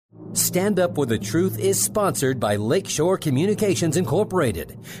Stand Up For the Truth is sponsored by Lakeshore Communications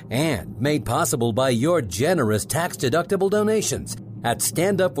Incorporated and made possible by your generous tax-deductible donations at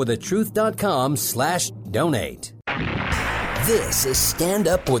standupforthetruth.com/donate. This is Stand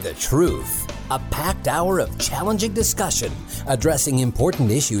Up For the Truth, a packed hour of challenging discussion addressing important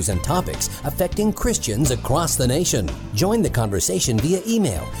issues and topics affecting Christians across the nation. Join the conversation via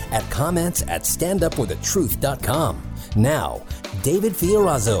email at comments@standupforthetruth.com. Now, David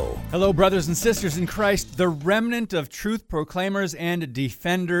Fiorazo. Hello, brothers and sisters in Christ, the remnant of truth proclaimers and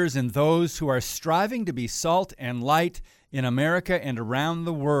defenders, and those who are striving to be salt and light in America and around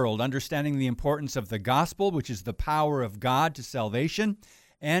the world, understanding the importance of the gospel, which is the power of God to salvation,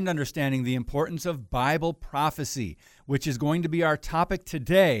 and understanding the importance of Bible prophecy, which is going to be our topic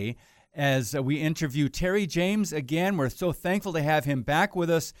today as we interview Terry James again. We're so thankful to have him back with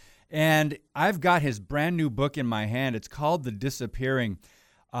us. And I've got his brand new book in my hand. It's called The Disappearing,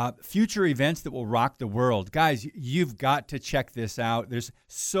 Future Events That Will Rock the World. Guys, you've got to check this out. There's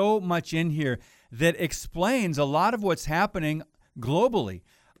so much in here that explains a lot of what's happening globally.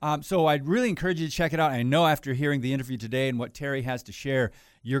 So I'd really encourage you to check it out. I know after hearing the interview today and what Terry has to share,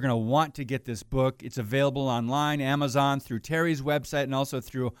 you're going to want to get this book. It's available online, Amazon, through Terry's website, and also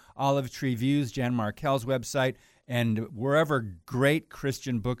through Olive Tree Views, Jan Markell's website, and wherever great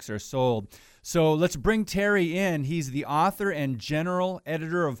Christian books are sold. So let's bring Terry in. He's the author and general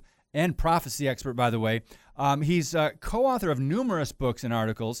editor of, and prophecy expert, by the way. He's a co-author of numerous books and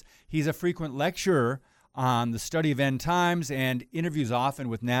articles. He's a frequent lecturer on the study of end times and interviews often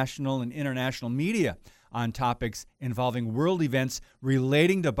with national and international media on topics involving world events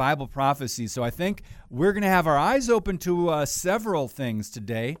relating to Bible prophecy. So I think we're going to have our eyes open to several things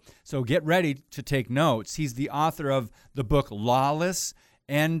today. So get ready to take notes. He's the author of the book Lawless,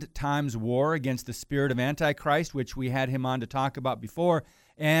 End Times War Against the Spirit of Antichrist, which we had him on to talk about before,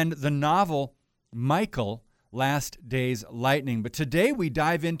 and the novel Michael, Last Days Lightning. But today we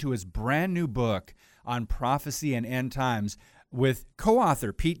dive into his brand new book on prophecy and end times with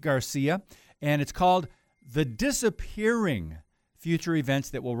co-author Pete Garcia, and it's called The Disappearing, Future Events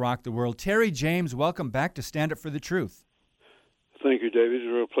That Will Rock the World. Terry James, welcome back to Stand Up For the Truth. Thank you, David. It's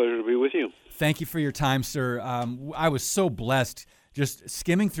a real pleasure to be with you. Thank you for your time, sir. I was so blessed just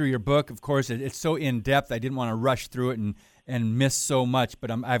skimming through your book. Of course, it's so in-depth. I didn't want to rush through it and miss so much,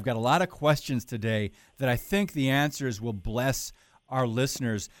 but I've got a lot of questions today that I think the answers will bless our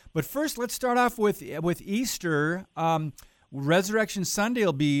listeners. But first, let's start off with Easter. Resurrection Sunday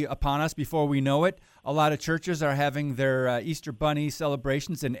will be upon us before we know it. A lot of churches are having their Easter Bunny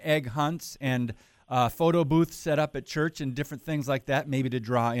celebrations and egg hunts and photo booths set up at church and different things like that, maybe to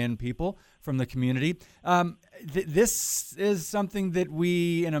draw in people from the community. This is something that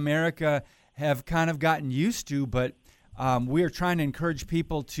we in America have kind of gotten used to, but we are trying to encourage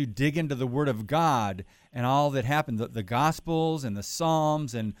people to dig into the Word of God and all that happened, the Gospels and the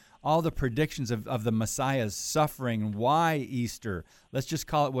Psalms and all the predictions of the Messiah's suffering and why Easter. Let's just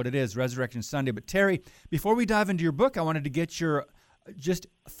call it what it is, Resurrection Sunday. But Terry, before we dive into your book, I wanted to get your just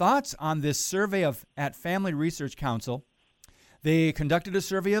thoughts on this survey at Family Research Council. They conducted a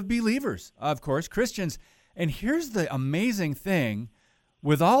survey of believers, of course, Christians. And here's the amazing thing.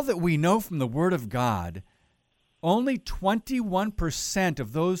 With all that we know from the Word of God, only 21%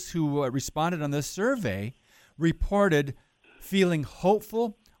 of those who responded on this survey reported feeling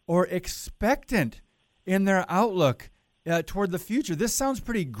hopeful or expectant in their outlook toward the future. This sounds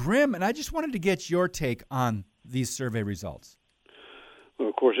pretty grim, and I just wanted to get your take on these survey results. Well,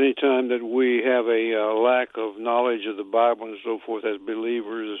 of course, any time that we have a lack of knowledge of the Bible and so forth as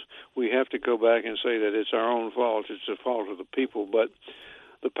believers, we have to go back and say that it's our own fault. It's the fault of the people. But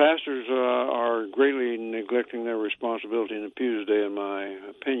the pastors are greatly neglecting their responsibility in the pews today, in my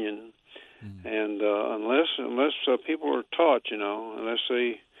opinion. And unless people are taught, unless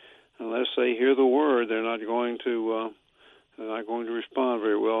they hear the word, they're not going to respond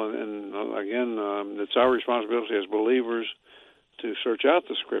very well. And again, it's our responsibility as believers to search out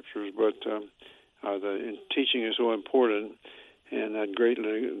the Scriptures. But the teaching is so important, and that great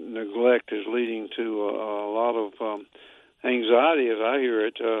neglect is leading to a lot of anxiety, as I hear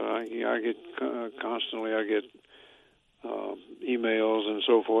it. I get constantly. I get emails and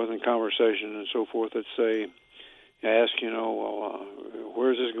so forth, and conversation and so forth that say, ask,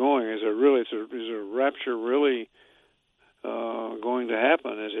 where's this going? Is a rapture really going to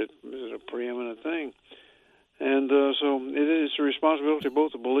happen? Is it a preeminent thing? And so it is a responsibility of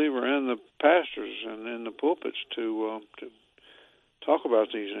both the believer and the pastors and in the pulpits to talk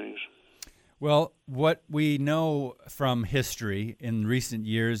about these things. Well, what we know from history in recent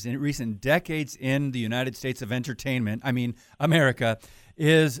years, in recent decades in the United States of entertainment, America,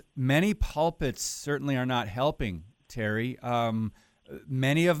 is many pulpits certainly are not helping, Terry.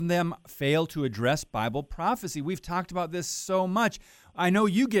 Many of them fail to address Bible prophecy. We've talked about this so much. I know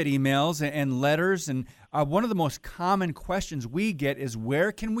you get emails and letters, and one of the most common questions we get is,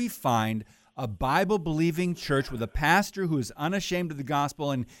 where can we find a Bible-believing church with a pastor who is unashamed of the gospel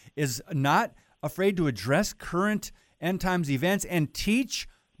and is not afraid to address current end times events and teach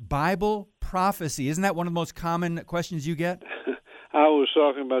Bible prophecy? Isn't that one of the most common questions you get? I was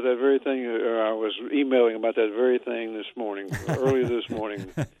talking about that very thing, or I was emailing about that very thing this morning, early this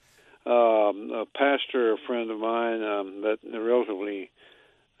morning. A pastor, a friend of mine, that a relatively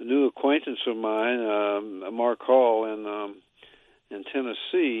new acquaintance of mine, Mark Hall in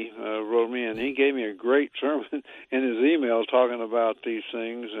Tennessee, wrote me, and he gave me a great sermon in his email talking about these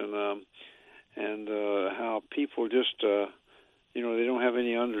things and how people just they don't have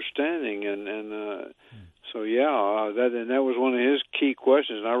any understanding So that was one of his key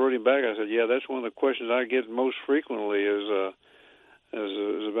questions, and I wrote him back. I said, "Yeah, that's one of the questions I get most frequently is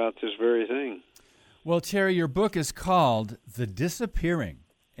about this very thing." Well, Terry, your book is called "The Disappearing,"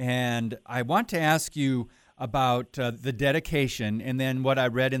 and I want to ask you about the dedication, and then what I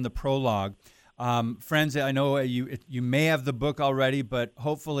read in the prologue. Friends, I know you may have the book already, but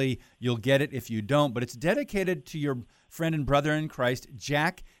hopefully you'll get it if you don't. But it's dedicated to your friend and brother in Christ,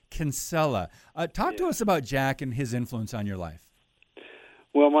 Jack Kinsella. Talk to us about Jack and his influence on your life.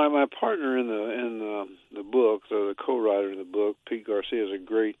 Well, my partner in the book, the co-writer in the book, Pete Garcia, is a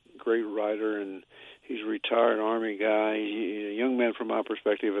great writer, and he's a retired Army guy. He's a young man from my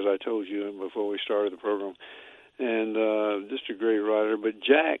perspective, as I told you before we started the program, and just a great writer. But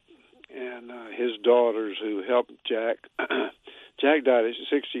Jack and his daughters who helped Jack, Jack died at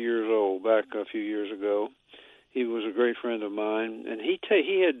 60 years old back a few years ago. He was a great friend of mine, and he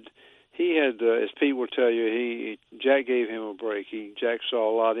had as Pete will tell you, Jack gave him a break. Jack saw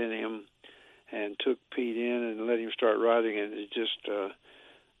a lot in him, and took Pete in and let him start writing. And it's just,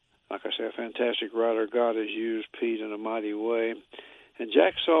 like I say, a fantastic writer. God has used Pete in a mighty way, and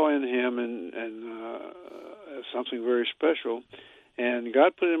Jack saw in him and something very special. And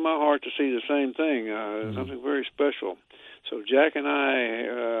God put it in my heart to see the same thing, something very special. So Jack and I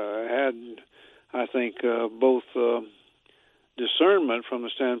had, I think, both discernment from the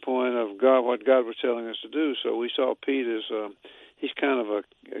standpoint of God, what God was telling us to do. So we saw Pete as he's kind of a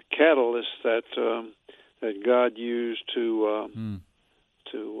catalyst that God used to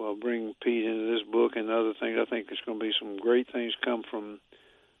bring Pete into this book and other things. I think there's going to be some great things come from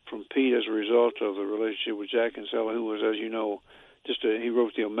Pete as a result of the relationship with Jack Kinsella, who was, as you know, he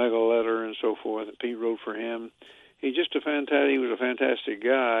wrote the Omega letter and so forth, and Pete wrote for him. He was a fantastic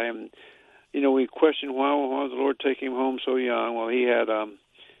guy. And we questioned why the Lord take him home so young. Well, he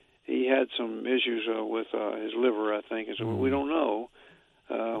had some issues with his liver, I think, and so we don't know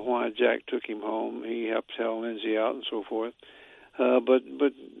why Jack took him home. He helped Helen Lindsay out and so forth. But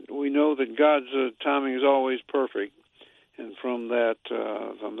we know that God's timing is always perfect, and from that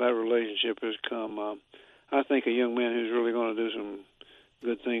relationship has come, I think, a young man who's really going to do some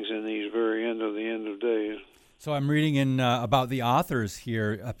good things in these very end of days. So I'm reading in about the authors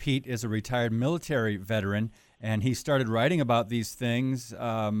here. Pete is a retired military veteran, and he started writing about these things,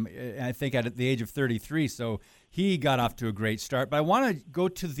 I think, at the age of 33. So he got off to a great start. But I want to go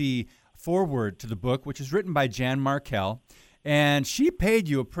to the foreword to the book, which is written by Jan Markell. And she paid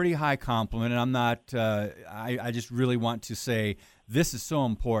you a pretty high compliment, and I'm not, I just really want to say this is so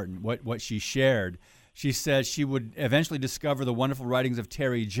important, what she shared. She says she would eventually discover the wonderful writings of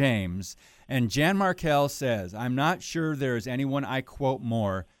Terry James. And Jan Markell says, "I'm not sure there is anyone I quote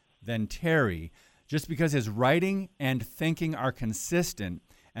more than Terry, just because his writing and thinking are consistent,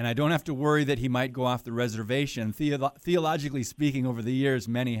 and I don't have to worry that he might go off the reservation. Theologically speaking, over the years,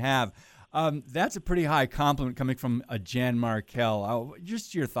 many have." That's a pretty high compliment coming from a Jan Markell.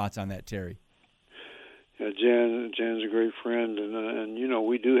 Just your thoughts on that, Terry. Yeah, Jan's a great friend, and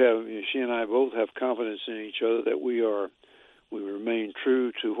we do have, she and I both have confidence in each other that we remain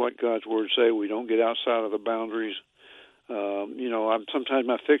true to what God's words say. We don't get outside of the boundaries. Sometimes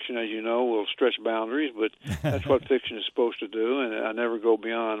my fiction, as you know, will stretch boundaries, but that's what fiction is supposed to do, and I never go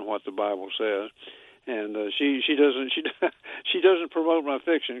beyond what the Bible says. And she doesn't promote my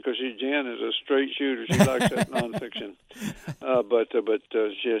fiction because Jan is a straight shooter. She likes that nonfiction. But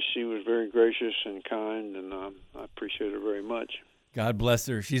yes, she was very gracious and kind, and I appreciate her very much. God bless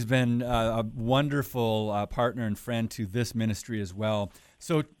her. She's been a wonderful partner and friend to this ministry as well.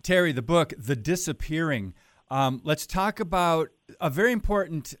 So, Terry, the book, The Disappearing. Let's talk about a very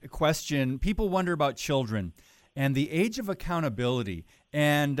important question. People wonder about children and the age of accountability.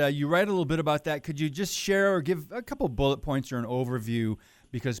 And you write a little bit about that. Could you just share or give a couple bullet points or an overview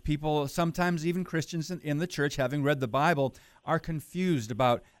because people, sometimes even Christians in the church, having read the Bible, are confused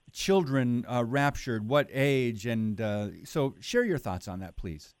about children raptured, what age, and so share your thoughts on that,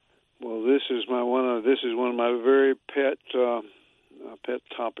 please. Well, this is one of my very pet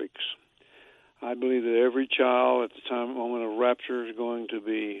topics. I believe that every child at the moment of rapture is going to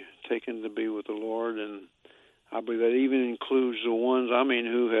be taken to be with the Lord, and I believe that even includes the ones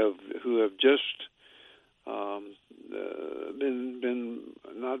who have just been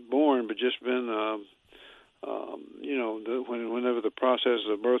not born, but just been whenever the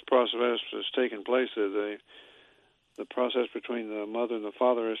birth process has taken place, the process between the mother and the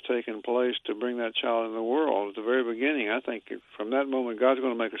father has taken place to bring that child in the world. At the very beginning, I think from that moment, God's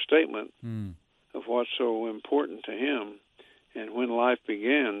going to make a statement of what's so important to Him and when life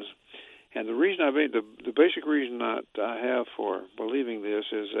begins. And the reason the basic reason I have for believing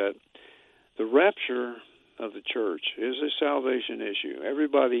this is that the rapture of the church is a salvation issue.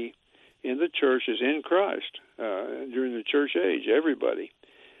 Everybody in the church is in Christ during the church age, everybody.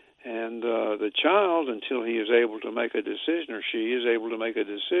 And the child, until he is able to make a decision, or she is able to make a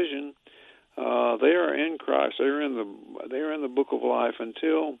decision, they are in Christ. They are in the book of life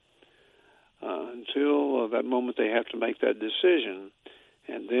until that moment they have to make that decision.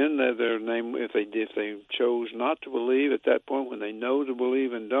 And then their name, if they chose not to believe at that point, when they know to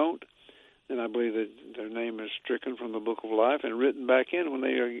believe and don't, then I believe that their name is stricken from the book of life and written back in when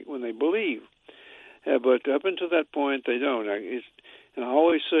they believe. But up until that point, they don't. And I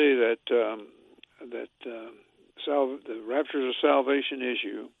always say that the rapture is a salvation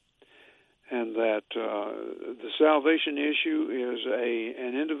issue, and that the salvation issue is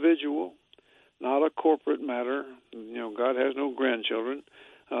an individual, not a corporate matter. God has no grandchildren.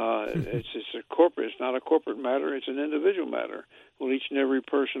 It's not a corporate matter. It's an individual matter. Well, each and every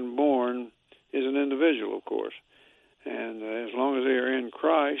person born is an individual, of course. And as long as they are in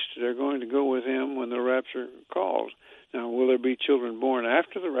Christ, they're going to go with Him when the rapture calls. Now, will there be children born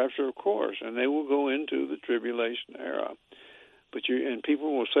after the rapture? Of course, and they will go into the tribulation era. But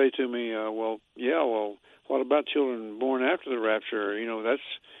people will say to me, what about children born after the rapture? That's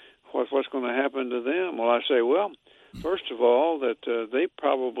what's going to happen to them. Well, I say, first of all, that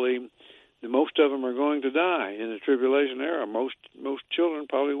most of them are going to die in the tribulation era. Most children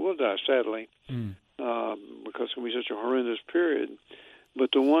probably will die, sadly, because it's going to be such a horrendous period.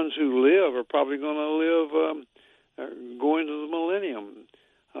 But the ones who live are probably going to live going to the millennium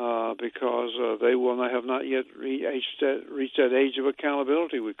because they will not have not yet reached that age of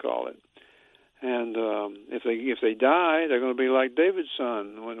accountability, we call it. And if they die, they're going to be like David's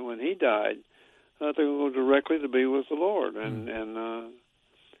son when he died. They're going to go directly to be with the Lord,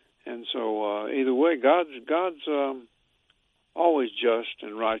 and so either way, God's always just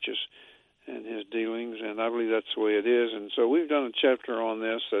and righteous in His dealings, and I believe that's the way it is. And so we've done a chapter on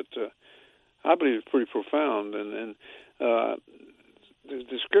this that I believe is pretty profound, and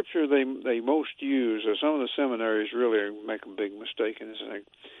the scripture they most use, some of the seminaries really make a big mistake in this thing.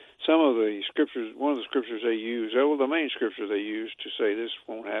 Some of the scriptures, one of the scriptures they use, the main scripture they use to say this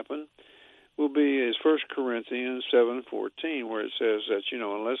won't happen, is 1 Corinthians 7:14, where it says that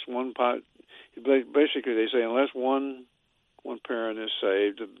unless basically they say unless one parent is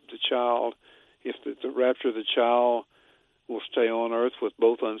saved, the child, if the rapture of the child will stay on earth with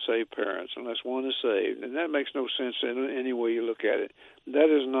both unsaved parents, unless one is saved, and that makes no sense in any way you look at it. That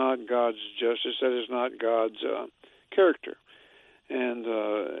is not God's justice. That is not God's character. And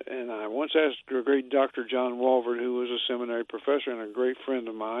I once asked the great Dr. John Walvoord, who was a seminary professor and a great friend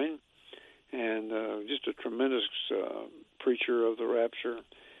of mine, and just a tremendous preacher of the rapture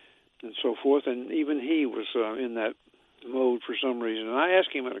and so forth, and even he was in that mode for some reason. And I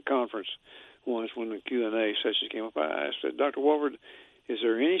asked him at a conference once when the Q&A session came up, I asked, Dr. Walvoord, is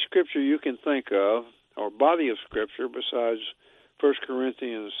there any scripture you can think of, or body of scripture besides 1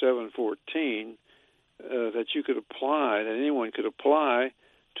 Corinthians 7:14, that you could apply, that anyone could apply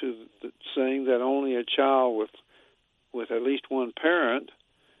to saying that only a child with at least one parent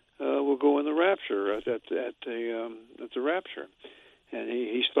will go in the rapture at the rapture? And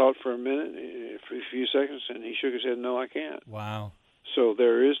he thought for a minute, for a few seconds, and he shook his head. No, I can't. Wow. So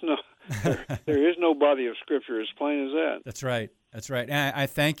there is no body of scripture as plain as that. That's right. That's right. And I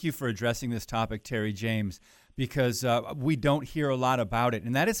thank you for addressing this topic, Terry James, because we don't hear a lot about it.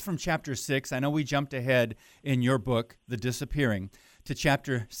 And that is from chapter 6. I know we jumped ahead in your book, The Disappearing, to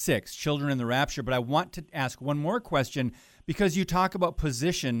chapter 6, Children in the Rapture. But I want to ask one more question, because you talk about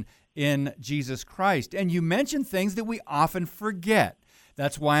position in Jesus Christ, and you mention things that we often forget.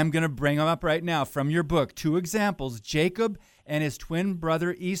 That's why I'm going to bring them up right now from your book. 2 examples, Jacob and his twin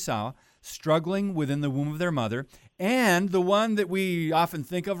brother Esau struggling within the womb of their mother, And the one that we often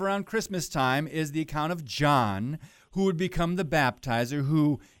think of around Christmas time is the account of John, who would become the baptizer,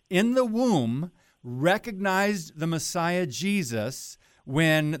 who in the womb recognized the Messiah Jesus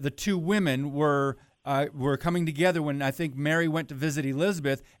when the two women were coming together, when I think Mary went to visit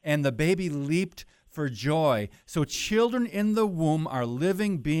Elizabeth, and the baby leaped for joy. So children in the womb are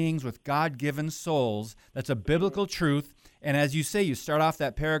living beings with God-given souls. That's a biblical truth. And as you say, you start off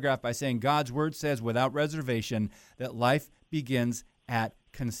that paragraph by saying God's word says without reservation that life begins at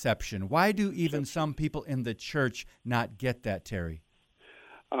conception. Why do even some people in the church not get that, Terry?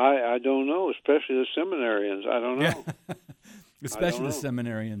 I don't know, especially the seminarians. I don't know. Yeah. Especially the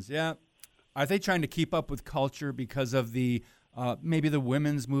seminarians, yeah. Are they trying to keep up with culture because of the maybe the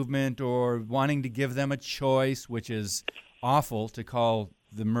women's movement, or wanting to give them a choice, which is awful to call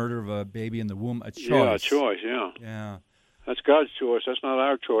the murder of a baby in the womb a choice? Yeah, a choice, yeah. Yeah. That's God's choice. That's not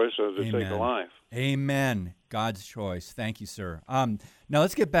our choice to Amen. take a life. Amen. God's choice. Thank you, sir. Now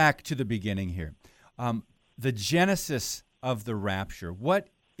let's get back to the beginning here. The genesis of the rapture. What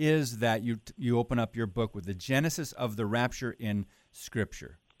is that? You open up your book with the genesis of the rapture in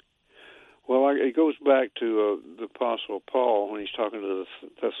Scripture. Well, it goes back to the Apostle Paul when he's talking to the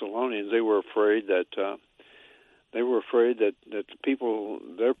Thessalonians. They were afraid that the people,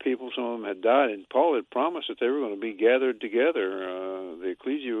 their people, some of them had died, and Paul had promised that they were going to be gathered together. The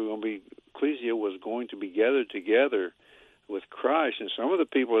ecclesia was going to be gathered together with Christ, and some of the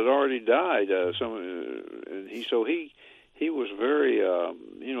people had already died. He was very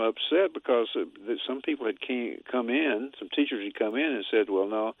upset because some people had come in, some teachers had come in and said, well,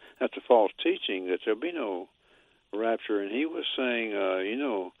 no, that's a false teaching, that there'll be no rapture. And he was saying,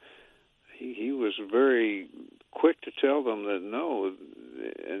 he was very quick to tell them that no,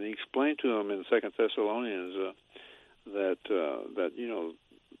 and he explained to them in 2 Thessalonians that the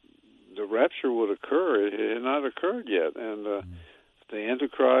rapture would occur. It had not occurred yet, and the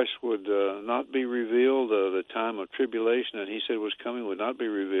Antichrist would not be revealed. The time of tribulation that he said was coming would not be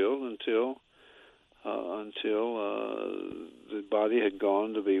revealed until the body had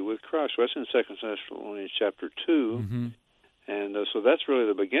gone to be with Christ. So that's in 2 Thessalonians chapter 2. Mm-hmm. And so that's really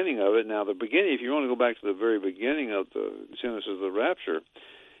the beginning of it. Now, if you want to go back to the very beginning of the genesis of the rapture,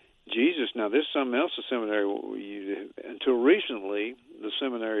 Jesus, now this is something else the seminary, until recently, the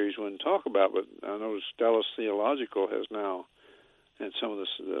seminaries wouldn't talk about, but I know Dallas Theological has now, and some of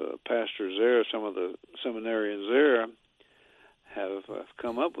the pastors there, some of the seminarians there have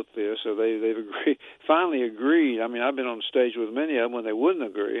come up with this. So they've finally agreed. I mean, I've been on stage with many of them when they wouldn't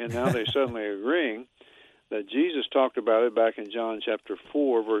agree, and now they're suddenly agreeing that Jesus talked about it back in John chapter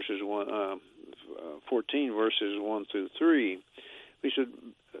 4, 14, verses 1 through 3. He said,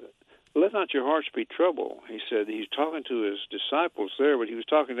 let not your hearts be troubled. He said he's talking to his disciples there, but he was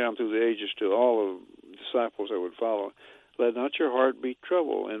talking down through the ages to all of the disciples that would follow. Let not your heart be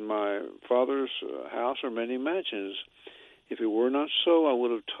troubled. In my Father's house are many mansions. If it were not so, I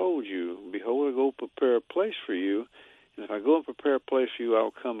would have told you. Behold, I go prepare a place for you. And if I go and prepare a place for you, I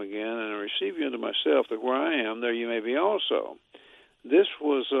will come again and receive you unto myself, that where I am, there you may be also. This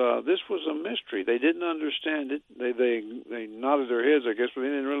was a mystery. They didn't understand it. They nodded their heads, I guess, but they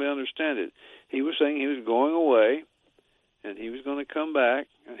didn't really understand it. He was saying he was going away, and he was going to come back,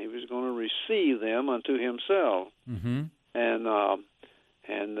 and he was going to receive them unto himself. Mm-hmm.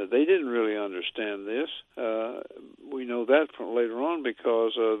 And they didn't really understand this. We know that from later on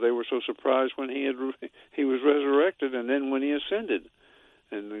because they were so surprised when he was resurrected, and then when he ascended.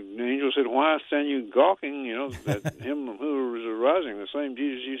 And the angel said, why stand you gawking, that him who is arising, the same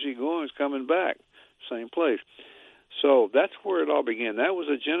Jesus you see going is coming back, same place. So that's where it all began. That was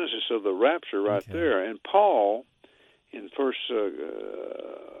the genesis of the rapture right there. And Paul, in 1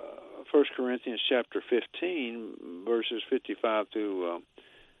 Corinthians chapter 15, verses 55 through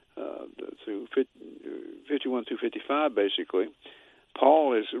 51 through 55, basically,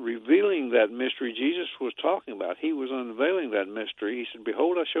 Paul is revealing that mystery Jesus was talking about. He was unveiling that mystery. He said,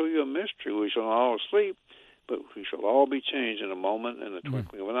 behold, I show you a mystery. We shall all sleep, but we shall all be changed in a moment, in the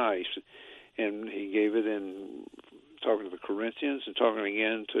twinkling of an eye. And he gave it in talking to the Corinthians and talking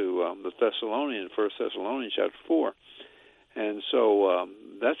again to the Thessalonians, 1 Thessalonians chapter 4. And so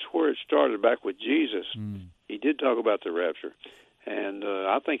that's where it started, back with Jesus. He did talk about the rapture. And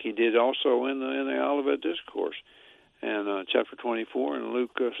I think he did also in the Olivet Discourse, and chapter 24 and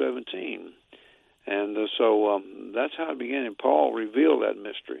Luke 17. And so that's how it began, and Paul revealed that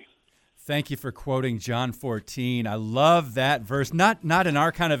mystery. Thank you for quoting John 14. I love that verse. Not in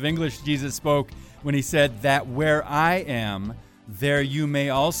our kind of English Jesus spoke when he said that where I am, there you may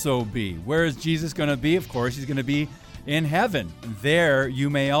also be. Where is Jesus going to be? Of course, he's going to be in heaven. There you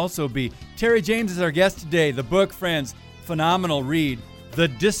may also be. Terry James is our guest today. The book, friends, phenomenal read. The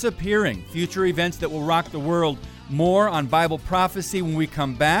Disappearing, Future Events That Will Rock the World. More on Bible prophecy when we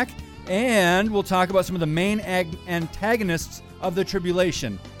come back. And we'll talk about some of the main antagonists of the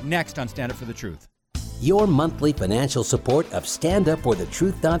tribulation next on Stand Up for the Truth. Your monthly financial support of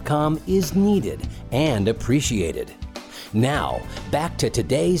StandUpForTheTruth.com is needed and appreciated. Now, back to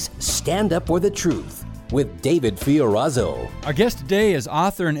today's Stand Up for the Truth with David Fiorazo. Our guest today is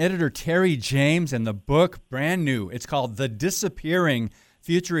author and editor Terry James, and the book, brand new. It's called The Disappearing,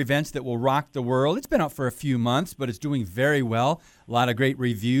 Future Events That Will Rock the World. It's been out for a few months, but it's doing very well. A lot of great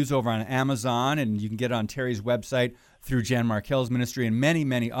reviews over on Amazon, and you can get it on Terry's website through Jan Markell's ministry and many,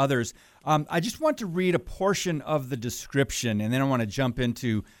 many others. I just want to read a portion of the description, and then I want to jump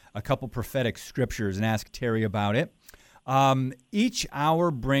into a couple prophetic scriptures and ask Terry about it. Each hour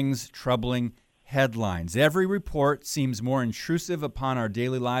brings troubling headlines. Every report seems more intrusive upon our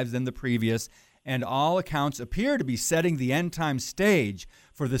daily lives than the previous, and all accounts appear to be setting the end-time stage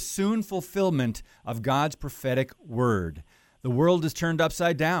for the soon fulfillment of God's prophetic word. The world is turned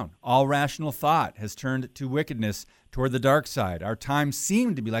upside down. All rational thought has turned to wickedness toward the dark side. Our times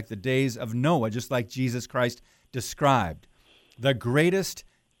seem to be like the days of Noah, just like Jesus Christ described. The greatest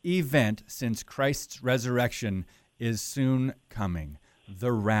event since Christ's resurrection is soon coming.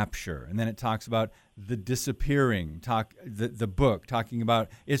 The rapture. And then it talks about the disappearing, the book, talking about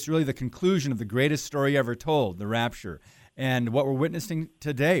it's really the conclusion of the greatest story ever told, the rapture. And what we're witnessing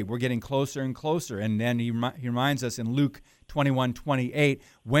today, we're getting closer and closer. And then he reminds us in Luke 21:28,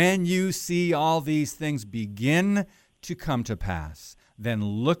 when you see all these things begin to come to pass, then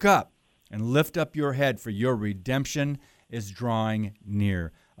look up and lift up your head, for your redemption is drawing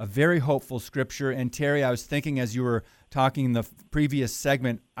near. A very hopeful scripture. And Terry, I was thinking as you were talking in the previous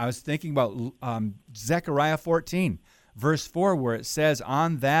segment, I was thinking about Zechariah 14, verse 4, where it says,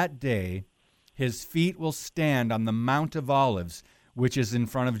 on that day, his feet will stand on the Mount of Olives, which is in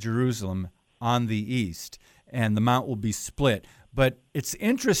front of Jerusalem on the east, and the mount will be split. But it's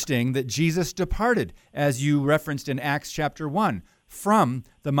interesting that Jesus departed, as you referenced in Acts chapter 1, from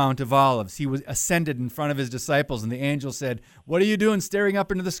the Mount of Olives. He was ascended in front of his disciples, and the angel said, what are you doing staring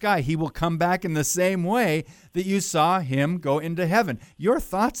up into the sky? He will come back in the same way that you saw him go into heaven. Your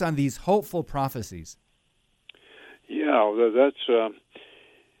thoughts on these hopeful prophecies? Yeah, that's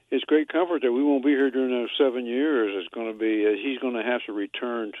it's great comfort that we won't be here during those 7 years. It's going to be he's going to have to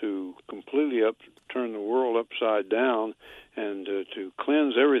return to completely turn the world upside down, and to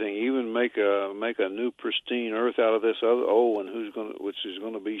cleanse everything, even make a new pristine earth out of this other old one, which is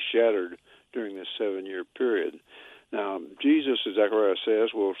going to be shattered during this 7-year period. Now, Jesus, as Zechariah says,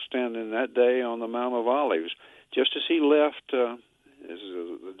 will stand in that day on the Mount of Olives. Just as he left, as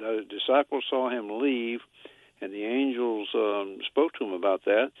the disciples saw him leave, and the angels spoke to him about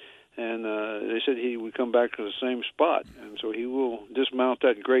that, and they said he would come back to the same spot. And so he will dismount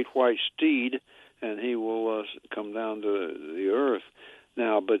that great white steed, and he will come down to the earth.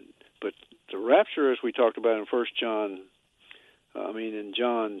 Now, but the rapture, as we talked about in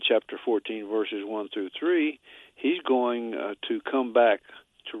John chapter 14, verses 1 through 3, he's going to come back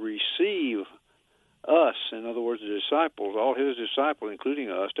to receive us, in other words, the disciples, all his disciples,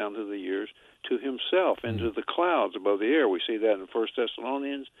 including us, down through the years, to himself, into the clouds above the air. We see that in 1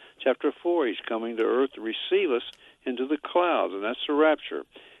 Thessalonians chapter 4. He's coming to earth to receive us into the clouds, and that's the rapture.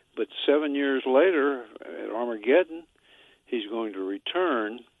 But 7 years later, at Armageddon, he's going to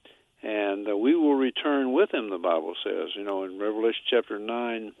return, and we will return with him, the Bible says. In Revelation chapter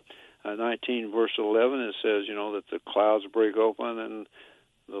 19, verse 11, it says, that the clouds break open, and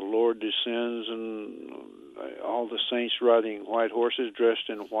the Lord descends, and all the saints riding white horses dressed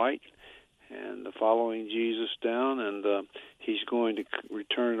in white, and following Jesus down, and he's going to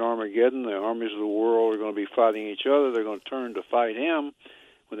return at Armageddon. The armies of the world are going to be fighting each other. They're going to turn to fight him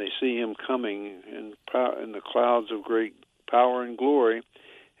when they see him coming in the clouds of great power and glory.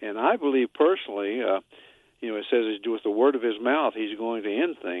 And I believe personally, it says with the word of his mouth, he's going to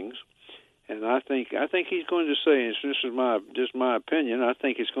end things. And I think he's going to say, and this is just my opinion, I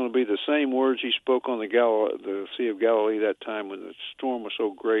think it's going to be the same words he spoke on the Sea of Galilee that time when the storm was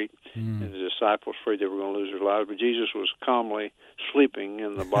so great and the disciples afraid they were going to lose their lives. But Jesus was calmly sleeping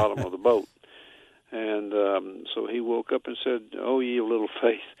in the bottom of the boat. And so he woke up and said, "Oh, ye of little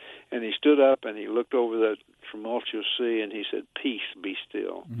faith." And he stood up and he looked over that tumultuous sea and he said, "Peace, be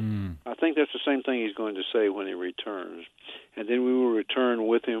still." I think that's the same thing he's going to say when he returns. And then we will return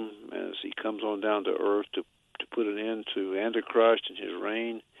with him as he comes on down to earth to put an end to Antichrist and his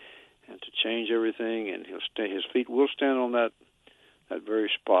reign and to change everything. And his feet will stand on that very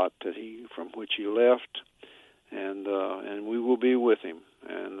spot from which he left. and we will be with him.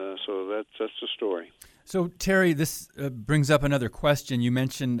 And so that's the story. So, Terry, this brings up another question. You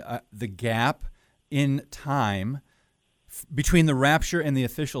mentioned the gap in time between the rapture and the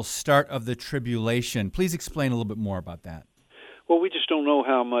official start of the tribulation. Please explain a little bit more about that. Well, we just don't know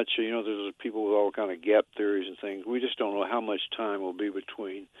how much, there's people with all kind of gap theories and things. We just don't know how much time will be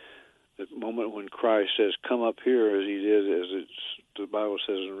between the moment when Christ says, "Come up here," as he did, the Bible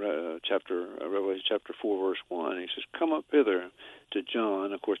says in Revelation chapter 4, verse 1. He says, "Come up hither," to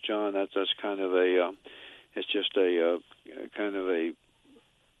John. Of course, John, that's kind of it's just a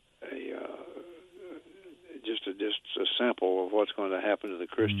sample of what's going to happen to the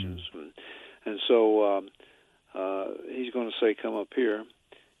Christians. And so he's going to say, "Come up here."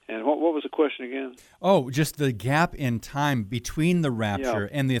 And what was the question again? Oh, just the gap in time between the rapture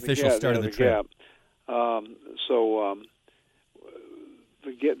and the official start of the trip.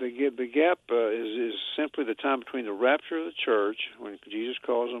 The gap is simply the time between the rapture of the church, when Jesus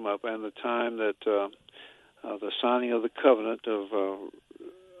calls them up, and the time that the signing of the covenant of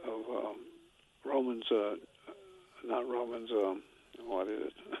Romans, not Romans, what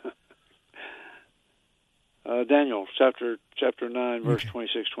is it? Daniel chapter 9, verse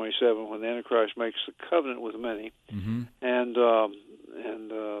 26, 27, when the Antichrist makes the covenant with many, and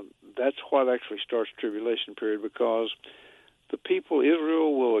that's what actually starts the tribulation period, because the people,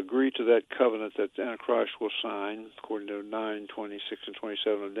 Israel, will agree to that covenant that the Antichrist will sign, according to 9, 26, and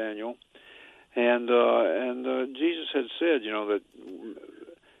 27 of Daniel. And Jesus had said, that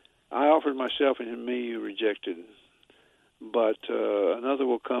I offered myself, and in me you rejected. But another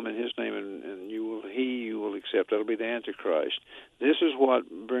will come in his name, and you will accept. That'll be the Antichrist. This is what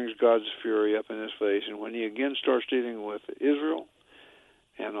brings God's fury up in his face. And when he again starts dealing with Israel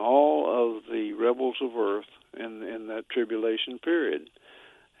and all of the rebels of earth in that tribulation period.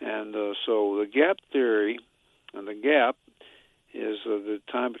 And so the gap theory, and the gap is the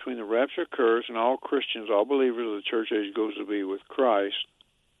time between the rapture occurs and all Christians, all believers of the church age goes to be with Christ,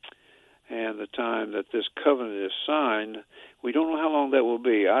 and the time that this covenant is signed. We don't know how long that will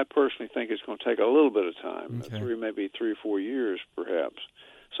be. I personally think it's going to take a little bit of time, maybe 3 or 4 years, perhaps.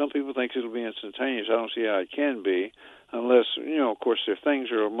 Some people think it'll be instantaneous. I don't see how it can be, unless, of course, if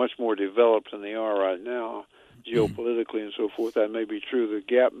things are much more developed than they are right now, geopolitically and so forth, that may be true. The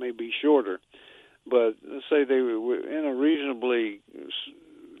gap may be shorter. But let's say they were in a reasonably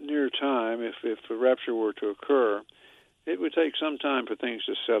near time, if the rapture were to occur, it would take some time for things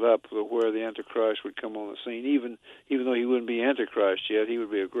to set up where the Antichrist would come on the scene. Even though he wouldn't be Antichrist yet, he would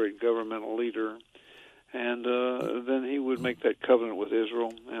be a great governmental leader. And then he would make that covenant with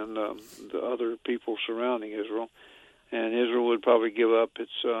Israel and the other people surrounding Israel. And Israel would probably give up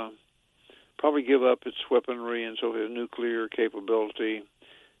its weaponry and so his nuclear capability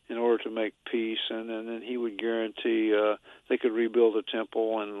in order to make peace, and then he would guarantee they could rebuild the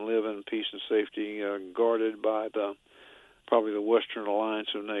temple and live in peace and safety, guarded by probably the Western Alliance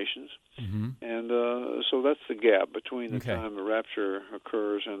of Nations. And so that's the gap between the time the rapture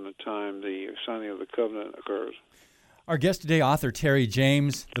occurs and the time the signing of the covenant occurs. Our guest today, author Terry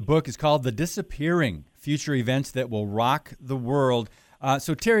James. The book is called The Disappearing: Future Events That Will Rock the World.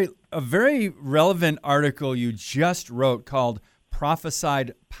 So, Terry, a very relevant article you just wrote called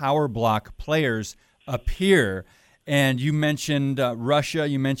Prophesied Power Block Players Appear. And you mentioned Russia,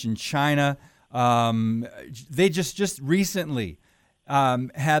 you mentioned China. They just recently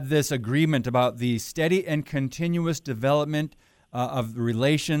had this agreement about the steady and continuous development of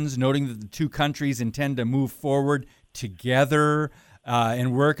relations, noting that the two countries intend to move forward together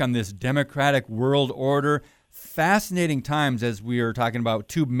and work on this democratic world order. Fascinating times as we are talking about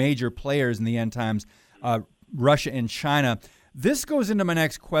two major players in the end times, Russia and China. This goes into my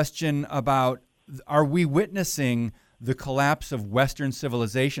next question about, are we witnessing the collapse of Western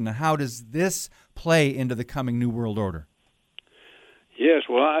civilization, and how does this play into the coming New World Order? Yes,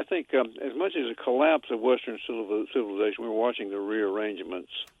 well, I think as much as a collapse of Western civilization, we're watching the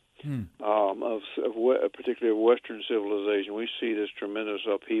rearrangements of particularly of Western civilization. We see this tremendous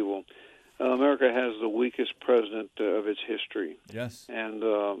upheaval. America has the weakest president of its history. Yes,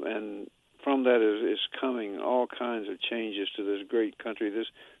 and from that is coming all kinds of changes to this great country, this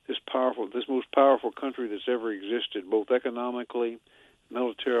most powerful country that's ever existed, both economically,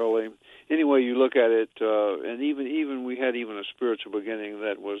 militarily. Any way you look at it, and even we had even a spiritual beginning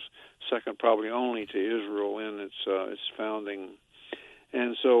that was second probably only to Israel in its founding.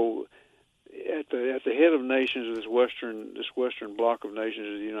 And so at the head of nations of this western bloc of nations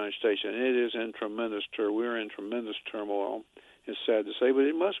is the United States, and it is in tremendous we're in tremendous turmoil. It's sad to say, but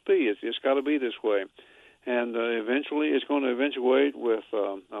it must be. It's got to be this way. And eventually it's going to eventuate with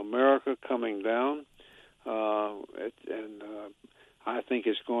America coming down, I think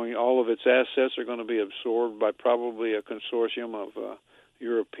all of its assets are going to be absorbed by probably a consortium of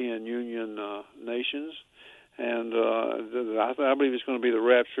European Union nations, and I believe it's going to be the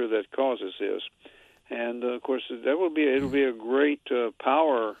rapture that causes this. And of course, it'll be a great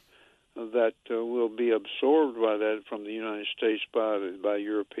power that will be absorbed by that from the United States by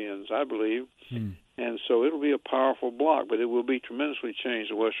Europeans, I believe. And so it'll be a powerful bloc, but it will be tremendously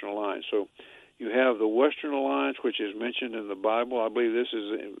changed, the Western Alliance. So you have the Western Alliance, which is mentioned in the Bible. I believe this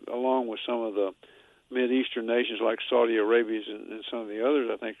is, along with some of the Mideastern nations like Saudi Arabia and some of the others,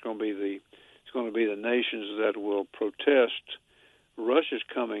 I think it's going to be the nations that will protest Russia's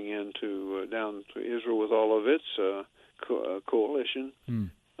coming into down to Israel with all of its coalition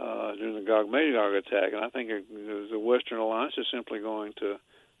during the Gog-Magog attack. And I think the Western Alliance is simply going to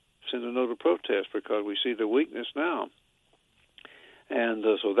send a note of protest because we see the weakness now. And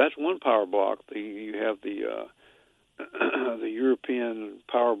so that's one power block. You have the the European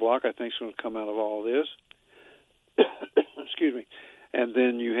power block, I think, is going to come out of all this. Excuse me. And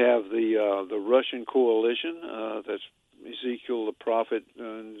then you have the Russian coalition. That's Ezekiel the prophet,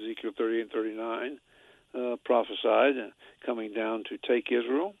 Ezekiel 38 and 39, prophesied coming down to take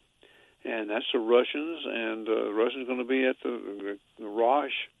Israel. And that's the Russians. And the Russians are going to be at the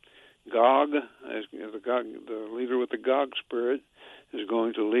Rosh Gog, the leader with the Gog spirit, is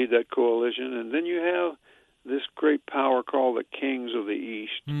going to lead that coalition. And then you have this great power called the Kings of the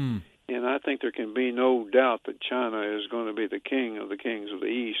East. And I think there can be no doubt that China is going to be the king of the kings of the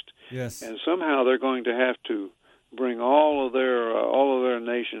East. Yes. And somehow they're going to have to bring all of their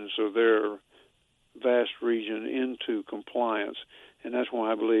nations of their vast region into compliance. And that's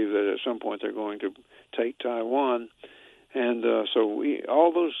why I believe that at some point they're going to take Taiwan. And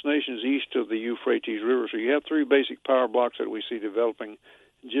all those nations east of the Euphrates River. So you have three basic power blocks that we see developing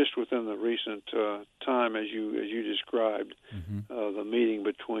just within the recent time, as you described, the meeting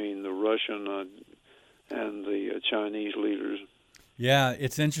between the Russian and the Chinese leaders. Yeah,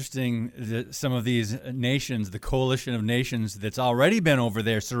 it's interesting that some of these nations, the coalition of nations that's already been over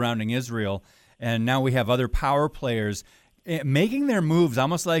there surrounding Israel, and now we have other power players making their moves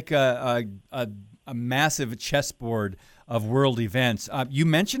almost like a massive chessboard of world events. You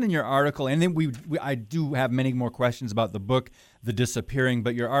mentioned in your article, and then I do have many more questions about the book, The Disappearing,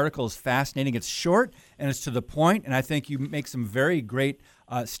 but your article is fascinating. It's short and it's to the point, and I think you make some very great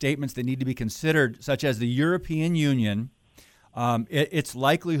statements that need to be considered, such as the European Union, its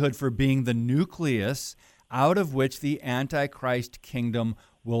likelihood for being the nucleus out of which the Antichrist kingdom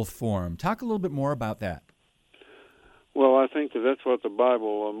will form. Talk a little bit more about that. Well, I think that's what the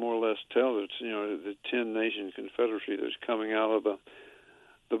Bible more or less tells us. The 10-nation confederacy that's coming out of the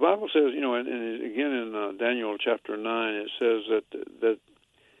Bible says, and again in Daniel chapter 9, it says that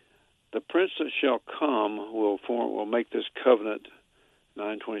the prince that shall come will make this covenant,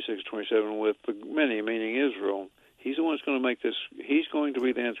 9:26-27, with the many, meaning Israel. He's the one that's going to make this. He's going to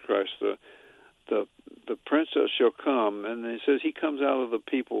be the Antichrist, the prince that shall come, and it says he comes out of the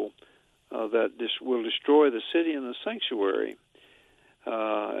people that will destroy the city and the sanctuary.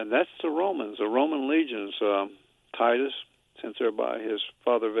 And that's the Romans, the Roman legions. Titus, sent there by his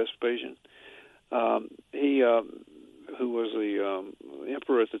father Vespasian. He, who was the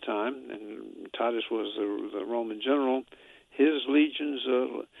emperor at the time, and Titus was the Roman general, his legions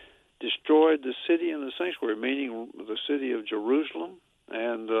destroyed the city and the sanctuary, meaning the city of Jerusalem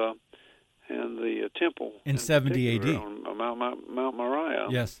and the temple. In 70 A.D. On Mount Moriah.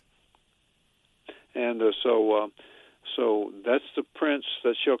 Yes. And so that's the prince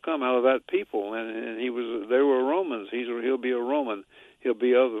that shall come out of that people, and they were Romans. He'll be a Roman. He'll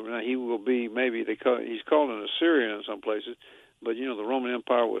be other. Now he will be he's called an Assyrian in some places, but the Roman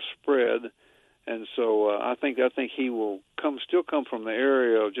Empire was spread, and so I think he will still come from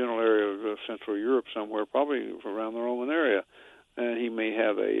the general area of Central Europe somewhere, probably around the Roman area, and he may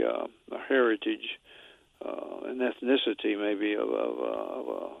have a heritage, an ethnicity maybe of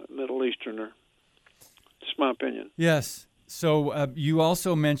a Middle Easterner. It's my opinion. Yes. So you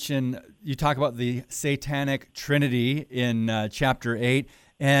also you talk about the Satanic Trinity in chapter 8.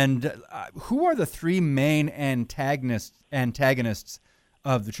 And who are the three main antagonists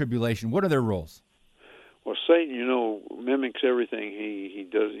of the tribulation? What are their roles? Well, Satan, mimics everything he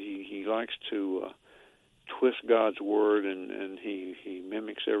does. He likes to twist God's word, and he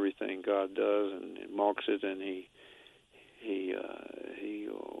mimics everything God does and mocks it, and he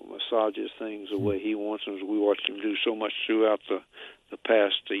massages things the way he wants them. We watched him do so much throughout the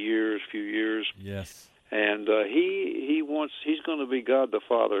past few years. Yes. And he's going to be God the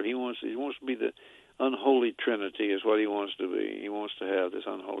Father. He wants to be the unholy Trinity is what he wants to be. He wants to have this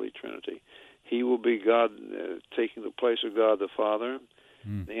unholy Trinity. he will be God, taking the place of God the Father.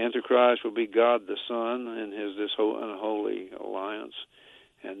 The Antichrist will be God the Son in this whole unholy alliance,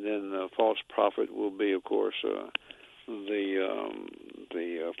 and then the false prophet will be, of course,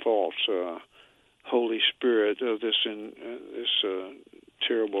 the false Holy Spirit of this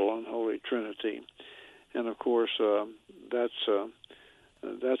terrible unholy Trinity. And of course,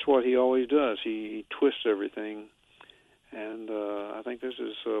 that's what he always does. He twists everything, and I think this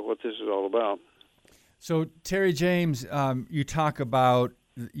is what this is all about. So, Terry James, you talk about,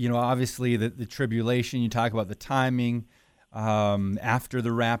 obviously the tribulation. You talk about the timing after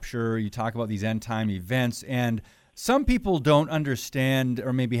the rapture. You talk about these end time events, and some people don't understand,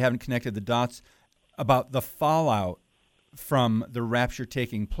 or maybe haven't connected the dots about the fallout from the rapture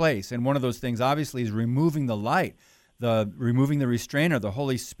taking place. And one of those things, obviously, is removing the light, removing the restrainer, the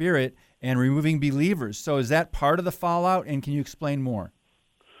Holy Spirit, and removing believers. So, is that part of the fallout? And can you explain more?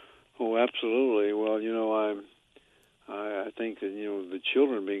 Oh, absolutely. Well, I think that, the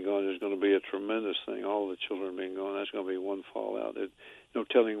children being gone is going to be a tremendous thing. All the children being gone, that's going to be one fallout. No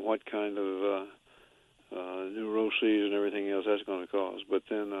telling what kind of neuroses and everything else that's going to cause. But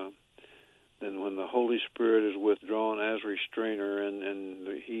then when the Holy Spirit is withdrawn as restrainer, and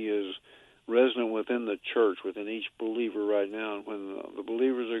he is resident within the church, within each believer right now, and when the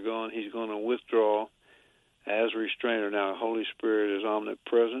believers are gone, he's going to withdraw as restrainer. Now, Holy Spirit is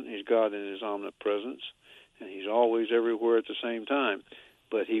omnipresent. He's God in his omnipresence, and he's always everywhere at the same time.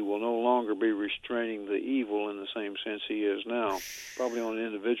 But he will no longer be restraining the evil in the same sense he is now, probably on an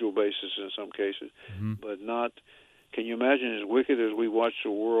individual basis in some cases, but not. Can you imagine as wicked as we watch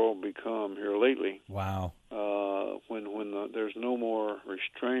the world become here lately? Wow. When there's no more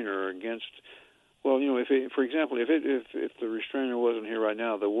restrainer against. Well, for example, if the restrainer wasn't here right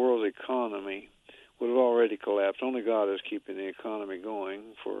now, the world's economy would have already collapsed. Only God is keeping the economy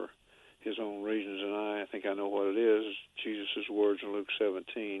going for his own reasons, and I think I know what it is. Jesus' words in Luke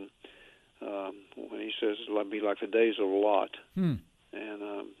 17, when he says it'll be like the days of Lot, and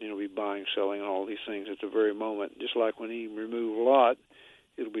be buying, selling, and all these things at the very moment. Just like when he removed Lot,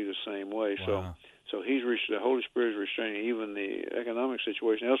 it'll be the same way. Wow. So the Holy Spirit is restraining even the economic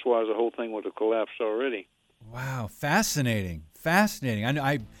situation. Elsewise, the whole thing would have collapsed already. Wow, fascinating.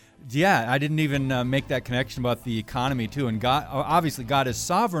 I didn't even make that connection about the economy too. And obviously, God is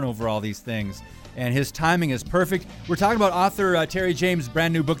sovereign over all these things, and his timing is perfect. We're talking about author Terry James'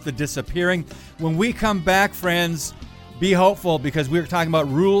 brand new book, The Disappearing. When we come back, friends, be hopeful, because we're talking about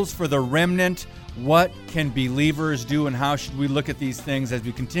rules for the remnant. What can believers do, and how should we look at these things as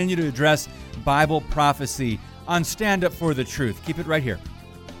we continue to address Bible prophecy on Stand Up for the Truth? Keep it right here.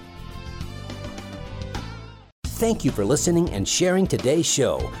 Thank you for listening and sharing today's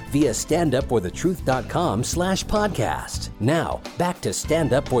show via standupforthetruth.com/podcast. Now, back to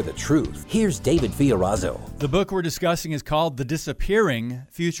Stand Up for the Truth. Here's David Fiorazo. The book we're discussing is called The Disappearing,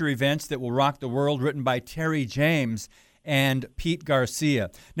 Future Events That Will Rock the World, written by Terry James and Pete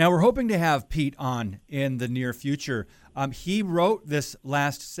Garcia. Now, we're hoping to have Pete on in the near future. He wrote this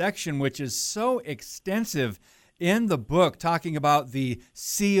last section, which is so extensive in the book, talking about the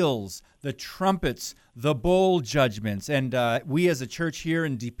seals, the trumpets, the bowl judgments. And we as a church here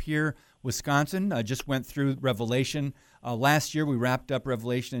in De Pere, Wisconsin, just went through Revelation. Last year we wrapped up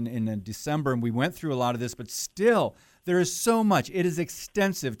Revelation in December, and we went through a lot of this, but still there is so much. It is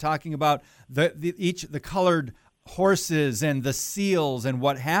extensive, talking about the colored horses and the seals and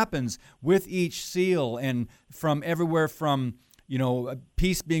what happens with each seal, and from everywhere from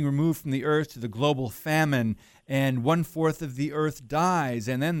peace being removed from the earth to the global famine, and 1/4 of the earth dies,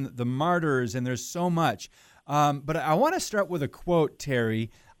 and then the martyrs, and there's so much. But I want to start with a quote,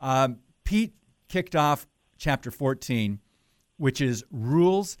 Terry. Pete kicked off chapter 14, which is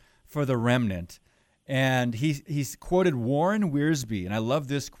Rules for the Remnant. And he's quoted Warren Wiersbe, and I love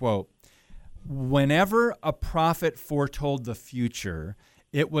this quote. Whenever a prophet foretold the future,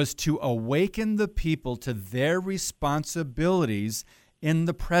 it was to awaken the people to their responsibilities in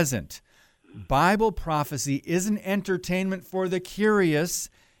the present. Bible prophecy isn't entertainment for the curious,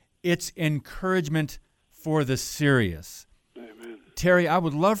 it's encouragement for the serious. Amen. Terry, I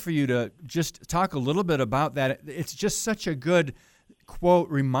would love for you to just talk a little bit about that. It's just such a good quote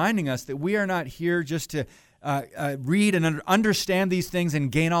reminding us that we are not here just to read and understand these things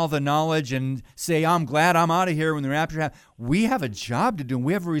and gain all the knowledge and say, I'm glad I'm out of here when the rapture happens. We have a job to do, and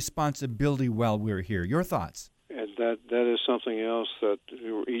we have a responsibility while we're here. Your thoughts? And that is something else that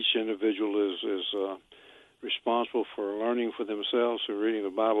each individual is responsible for learning for themselves through reading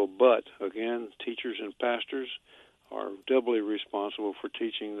the Bible. But, again, teachers and pastors are doubly responsible for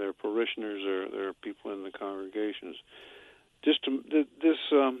teaching their parishioners, their people in the congregations.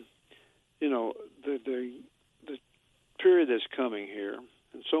 the period that's coming here,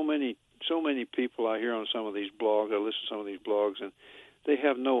 and so many people I hear on some of these blogs, I listen to some of these blogs, and they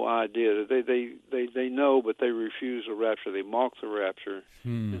have no idea. They know, but they refuse the rapture. They mock the rapture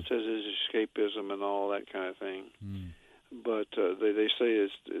and says it's escapism and all that kind of thing. But they say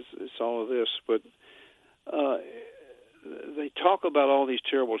it's all of this. But they talk about all these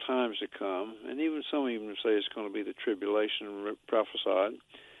terrible times to come, and some even say it's going to be the tribulation prophesied.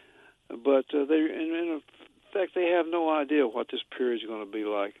 But in fact, they have no idea what this period is going to be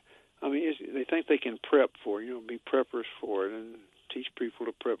like. I mean, they think they can prep for it, be preppers for it, and teach people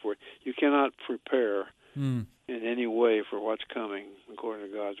to prep for it. You cannot prepare in any way for what's coming,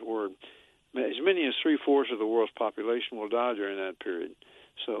 according to God's Word. As many as 3/4 of the world's population will die during that period.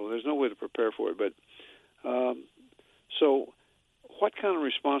 So there's no way to prepare for it. But so what kind of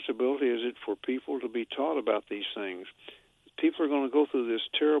responsibility is it for people to be taught about these things? People are going to go through this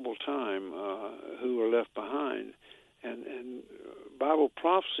terrible time who are left behind. And Bible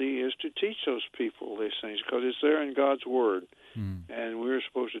prophecy is to teach those people these things because it's there in God's Word, and we're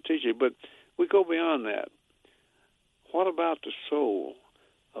supposed to teach it. But we go beyond that. What about the soul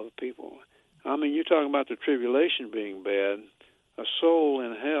of people? I mean, you're talking about the tribulation being bad, a soul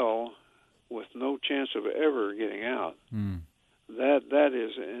in hell with no chance of ever getting out. That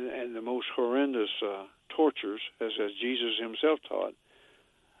is, and the most horrendous tortures, as Jesus himself taught.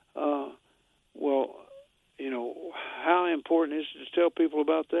 Well, how important is it to tell people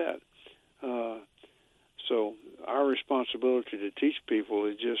about that? So our responsibility to teach people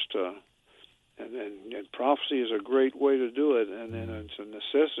is just, and prophecy is a great way to do it, and it's a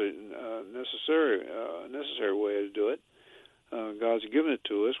necessary way to do it. God's given it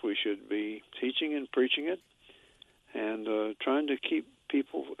to us. We should be teaching and preaching it, and trying to keep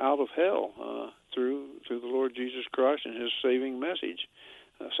people out of hell through the Lord Jesus Christ and His saving message.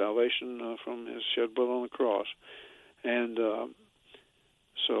 Salvation from His shed blood on the cross. And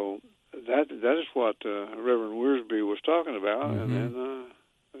so that is what Reverend Wiersbe was talking about, and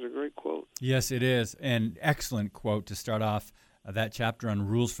it's a great quote. Yes, it is, an excellent quote to start off that chapter on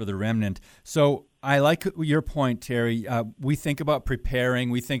rules for the remnant. So I like your point, Terry. We think about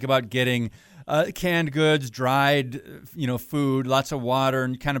preparing, we think about getting canned goods, dried, food, lots of water,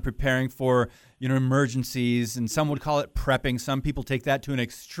 and kind of preparing for, emergencies. And some would call it prepping. Some people take that to an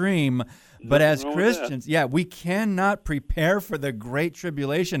extreme. But as Christians, we cannot prepare for the great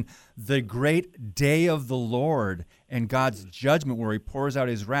tribulation, the great day of the Lord and God's judgment where He pours out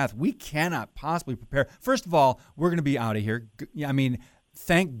His wrath. We cannot possibly prepare. First of all, we're going to be out of here. I mean,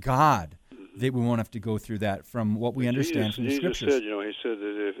 thank God that we won't have to go through that from what we understand from the Scriptures. Said, he said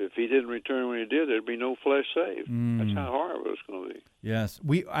that if He didn't return when He did, there'd be no flesh saved. That's how horrible it's going to be. Yes.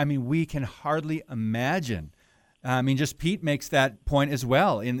 We can hardly imagine. Just Pete makes that point as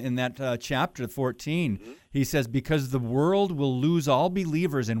well in that chapter 14. He says, because the world will lose all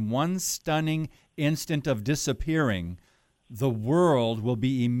believers in one stunning instant of disappearing, the world will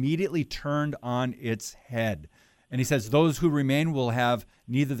be immediately turned on its head. And he says those who remain will have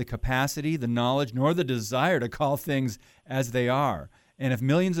neither the capacity, the knowledge, nor the desire to call things as they are. And if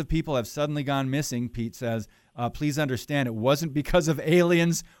millions of people have suddenly gone missing, Pete says, please understand it wasn't because of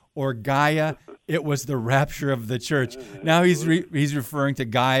aliens or Gaia. It was the rapture of the church. Now he's referring to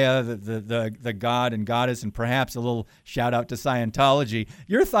Gaia, the god and goddess, and perhaps a little shout out to Scientology.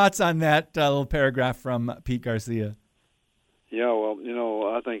 Your thoughts on that little paragraph from Pete Garcia? Yeah, well,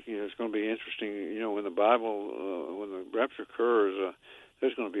 I think it's going to be interesting. When the Bible, when the rapture occurs,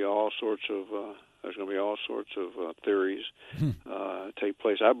 there's going to be all sorts of theories take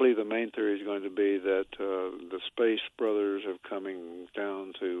place. I believe the main theory is going to be that the space brothers are coming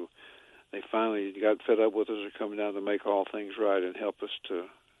down to. They finally got fed up with us. They're coming down to make all things right and help us to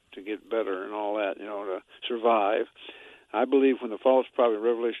get better and all that. To survive. I believe when the false prophet,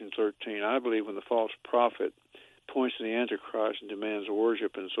 Revelation 13. I believe when the false prophet points to the Antichrist and demands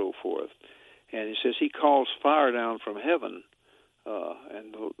worship and so forth. And he says he calls fire down from heaven,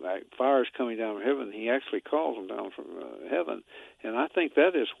 and fire is coming down from heaven. He actually calls them down from heaven. And I think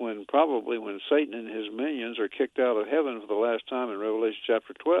that is probably when Satan and his minions are kicked out of heaven for the last time in Revelation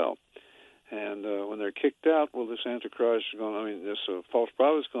chapter 12. And when they're kicked out, this Antichrist is this false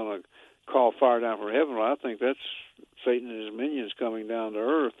prophet is going to call fire down from heaven. Well, I think that's Satan and his minions coming down to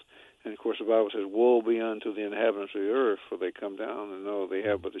earth. And, of course, the Bible says, woe be unto the inhabitants of the earth, for they come down and know they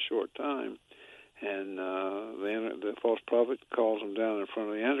have but a short time. And the false prophet calls them down in front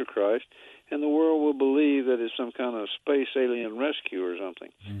of the Antichrist, and the world will believe that it's some kind of space alien rescue or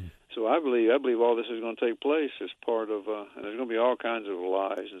something. So I believe all this is going to take place as part of, and there's going to be all kinds of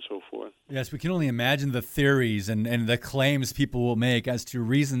lies and so forth. Yes, we can only imagine the theories and the claims people will make as to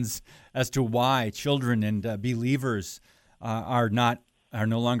reasons as to why children and believers are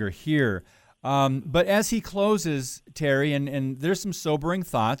no longer here. But as he closes, Terry, and there's some sobering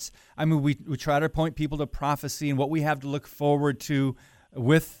thoughts. I mean, we try to point people to prophecy and what we have to look forward to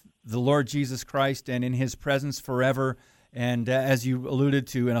with the Lord Jesus Christ and in His presence forever. And as you alluded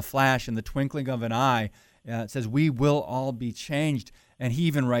to, in a flash, in the twinkling of an eye, it says, we will all be changed. And he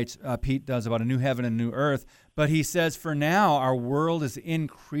even writes, Pete does, about a new heaven and new earth. But he says, for now, our world is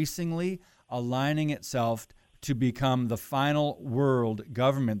increasingly aligning itself to become the final world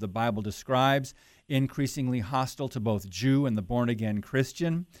government the Bible describes, increasingly hostile to both Jew and the born-again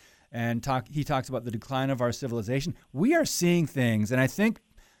Christian. And he talks about the decline of our civilization. We are seeing things, and I think,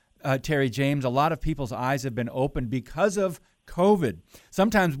 Terry James, a lot of people's eyes have been opened because of COVID.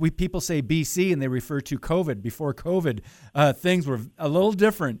 Sometimes people say BC and they refer to COVID. Before COVID, things were a little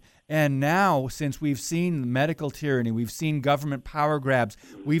different. And now, since we've seen medical tyranny, we've seen government power grabs,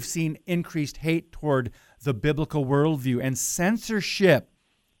 we've seen increased hate toward the biblical worldview and censorship,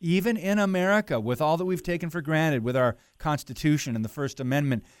 even in America, with all that we've taken for granted with our Constitution and the First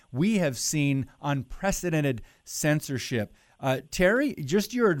Amendment, we have seen unprecedented censorship. Terry,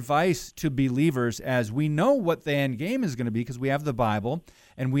 just your advice to believers, as we know what the end game is going to be because we have the Bible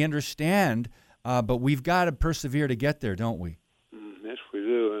and we understand, but we've got to persevere to get there, don't we? Yes, we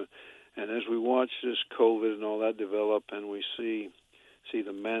do. And as we watch this COVID and all that develop, and we see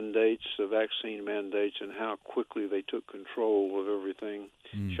the mandates, the vaccine mandates, and how quickly they took control of everything,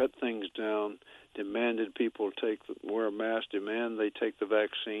 shut things down, demanded people wear a mask, demand they take the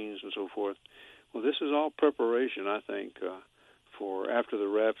vaccines and so forth. Well, this is all preparation, I think, for after the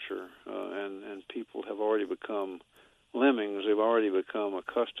rapture, and people have already become lemmings. They've already become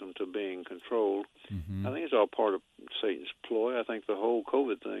accustomed to being controlled. Mm-hmm. I think it's all part of Satan's ploy. I think the whole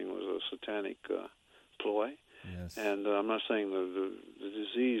COVID thing was a satanic ploy. Yes. And I'm not saying the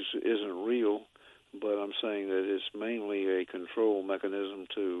disease isn't real, but I'm saying that it's mainly a control mechanism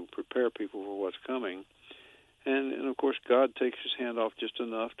to prepare people for what's coming. And of course, God takes His hand off just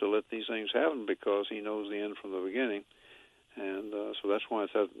enough to let these things happen because He knows the end from the beginning. And so that's why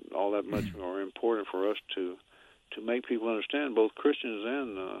it's all that much more important for us to make people understand, both Christians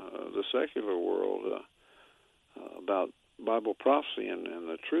and the secular world, about Bible prophecy and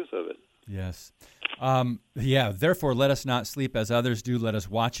the truth of it. Yes. Therefore, let us not sleep as others do. Let us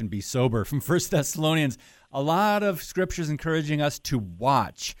watch and be sober. From 1 Thessalonians, a lot of scriptures encouraging us to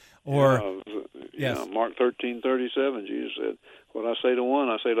watch. Yes. Mark 13:37, Jesus said, what I say to one,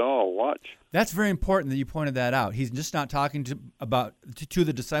 I say to all, watch. That's very important that you pointed that out. He's just not talking to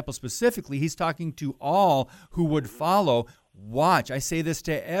the disciples specifically. He's talking to all who would follow. Watch. I say this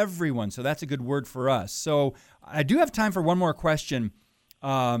to everyone, so that's a good word for us. So I do have time for one more question.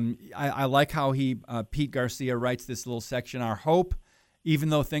 I like how Pete Garcia writes this little section. Our hope, even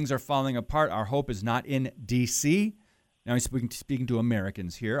though things are falling apart, our hope is not in D.C. Now he's speaking to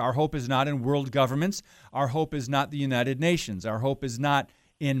Americans here. Our hope is not in world governments. Our hope is not the United Nations. Our hope is not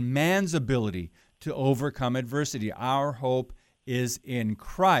in man's ability to overcome adversity. Our hope is in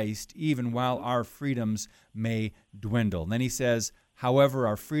Christ, even while our freedoms may dwindle. And then he says, however,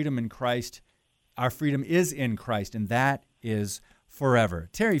 our freedom is in Christ, and that is forever.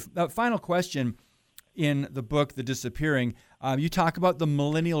 Terry, final question. In the book, The Disappearing, you talk about the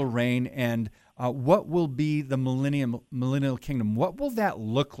millennial reign and what will be the millennial kingdom. What will that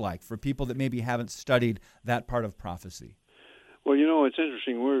look like for people that maybe haven't studied that part of prophecy? Well, it's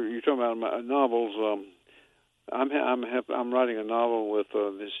interesting. You're talking about my novels. I'm writing a novel with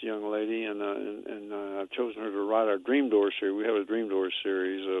this young lady, and I've chosen her to write our Dream Door series. We have a Dream Door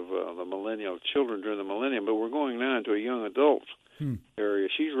series of the millennial children during the millennium, but we're going now into a young adult area.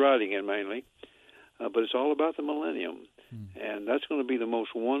 She's writing it mainly, but it's all about the millennium, and that's going to be the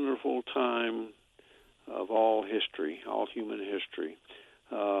most wonderful time of all history, all human history,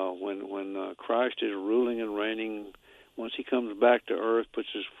 when Christ is ruling and reigning. Once He comes back to earth, puts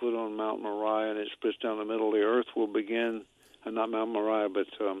His foot on Mount Moriah, and it splits down the middle, the earth will begin, not Mount Moriah, but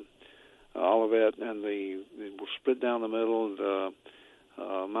Olivet, and it will split down the middle.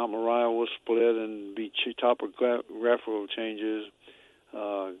 Mount Moriah will split and be topographical changes.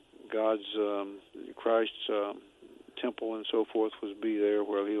 Christ's temple and so forth will be there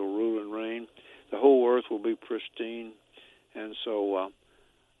where He'll rule and reign. The whole earth will be pristine, and so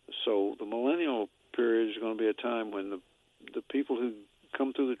the millennial period is going to be a time when the people who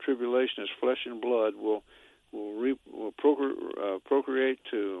come through the tribulation as flesh and blood will procreate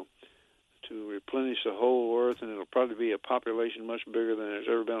to replenish the whole earth, and it'll probably be a population much bigger than there's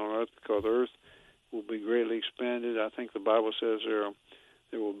ever been on earth, because the earth will be greatly expanded. I think the Bible says there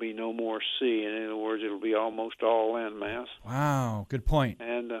will be no more sea. In other words, it'll be almost all land mass. Wow, good point.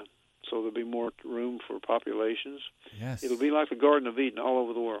 And so there'll be more room for populations. Yes. It'll be like the Garden of Eden all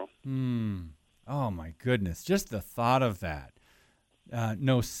over the world. Oh, my goodness. Just the thought of that.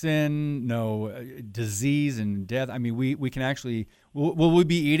 No sin, no disease and death. I mean, we can actually, will we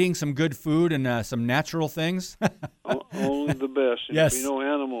be eating some good food and some natural things? Only the best. And Yes. there'll be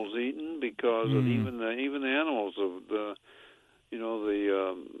no animals eaten, because of even the animals of the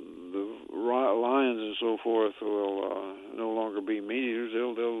lions and so forth will no longer be meat eaters.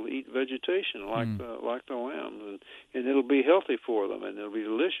 They'll eat vegetation like the lambs, and it'll be healthy for them, and it'll be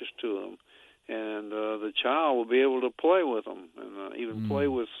delicious to them. And the child will be able to play with them, and even play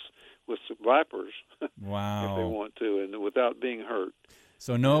with vipers Wow. if they want to, and without being hurt.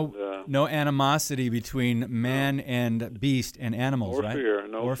 So no animosity between man and beast and animals, or right? Fear,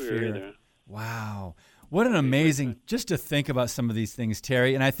 no or fear either. Wow. What an amazing, just to think about some of these things,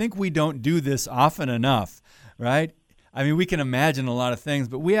 Terry. And I think we don't do this often enough, right? I mean, we can imagine a lot of things,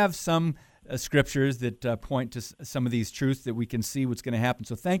 but we have some scriptures that point to some of these truths that we can see what's going to happen.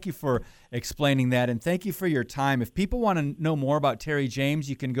 So thank you for explaining that, and thank you for your time. If people want to know more about Terry James,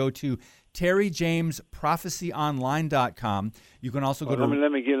 you can go to terryjamesprophecyonline.com. You can also go to...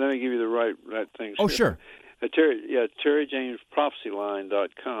 Let me give you the right things. Oh, here. sure.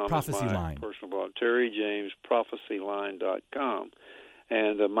 terryjamesprophecyline.com. Prophecy is my Line. personal blog. terryjamesprophecyline.com.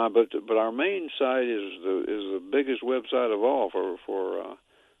 And but our main site is the biggest website of all for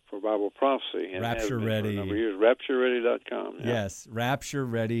Bible prophecy. And Rapture has been Ready. For a number of years. RaptureReady.com. Yeah. Yes,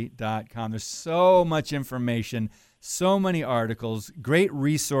 RaptureReady.com. There's so much information, so many articles, great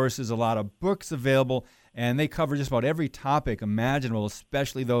resources, a lot of books available, and they cover just about every topic imaginable,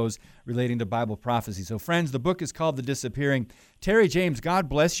 especially those relating to Bible prophecy. So, friends, the book is called The Disappearing. Terry James, God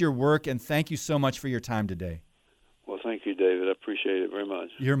bless your work, and thank you so much for your time today. Well, thank you, David. I appreciate it very much.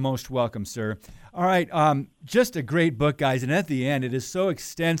 You're most welcome, sir. All right, just a great book, guys. And at the end, it is so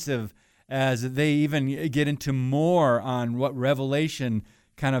extensive as they even get into more on what Revelation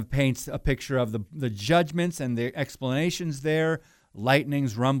kind of paints a picture of the judgments and the explanations there,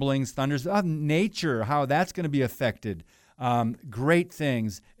 lightnings, rumblings, thunders, nature, how that's going to be affected. Great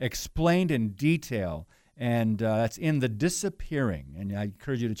things explained in detail. And that's in The Disappearing. And I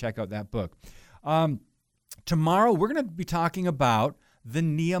encourage you to check out that book. Tomorrow, we're going to be talking about the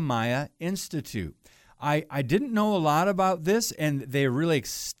Nehemiah Institute. I didn't know a lot about this, and they really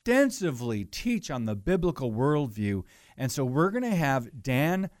extensively teach on the biblical worldview. And so we're going to have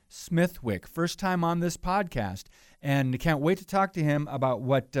Dan Smithwick, first time on this podcast, and can't wait to talk to him about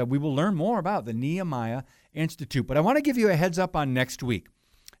what we will learn more about the Nehemiah Institute. But I want to give you a heads up on next week.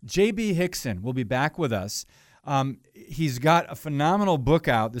 J.B. Hickson will be back with us. He's got a phenomenal book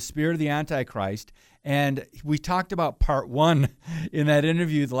out, The Spirit of the Antichrist, and we talked about part 1 in that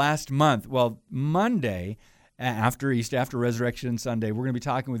interview last month. Well, Monday, after Easter, after Resurrection Sunday, we're going to be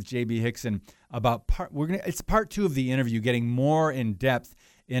talking with J.B. Hickson about it's part 2 of the interview, getting more in depth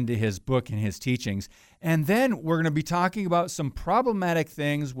into his book and his teachings. And then we're going to be talking about some problematic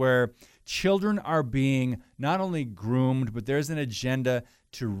things where children are being not only groomed, but there's an agenda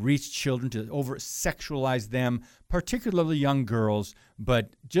to reach children, to over-sexualize them, particularly young girls,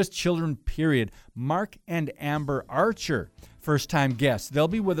 but just children, period. Mark and Amber Archer, first-time guests. They'll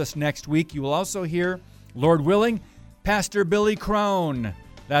be with us next week. You will also hear, Lord willing, Pastor Billy Crone.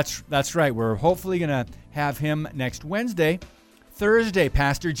 That's right. We're hopefully going to have him next Wednesday. Thursday,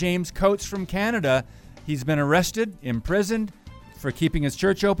 Pastor James Coates from Canada. He's been arrested, imprisoned for keeping his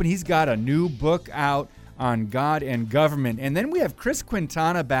church open. He's got a new book out on God and government. And then we have Chris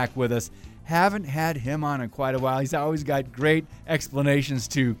Quintana back with us. Haven't had him on in quite a while. He's always got great explanations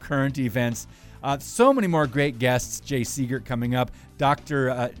to current events. So many more great guests. Jay Siegert coming up.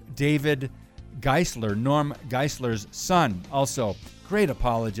 Dr. David Geisler, Norm Geisler's son, also great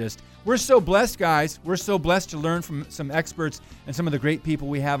apologist. We're so blessed, guys. We're so blessed to learn from some experts and some of the great people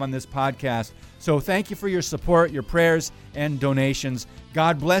we have on this podcast. So thank you for your support, your prayers, and donations.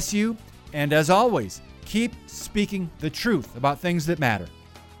 God bless you. And as always, keep speaking the truth about things that matter.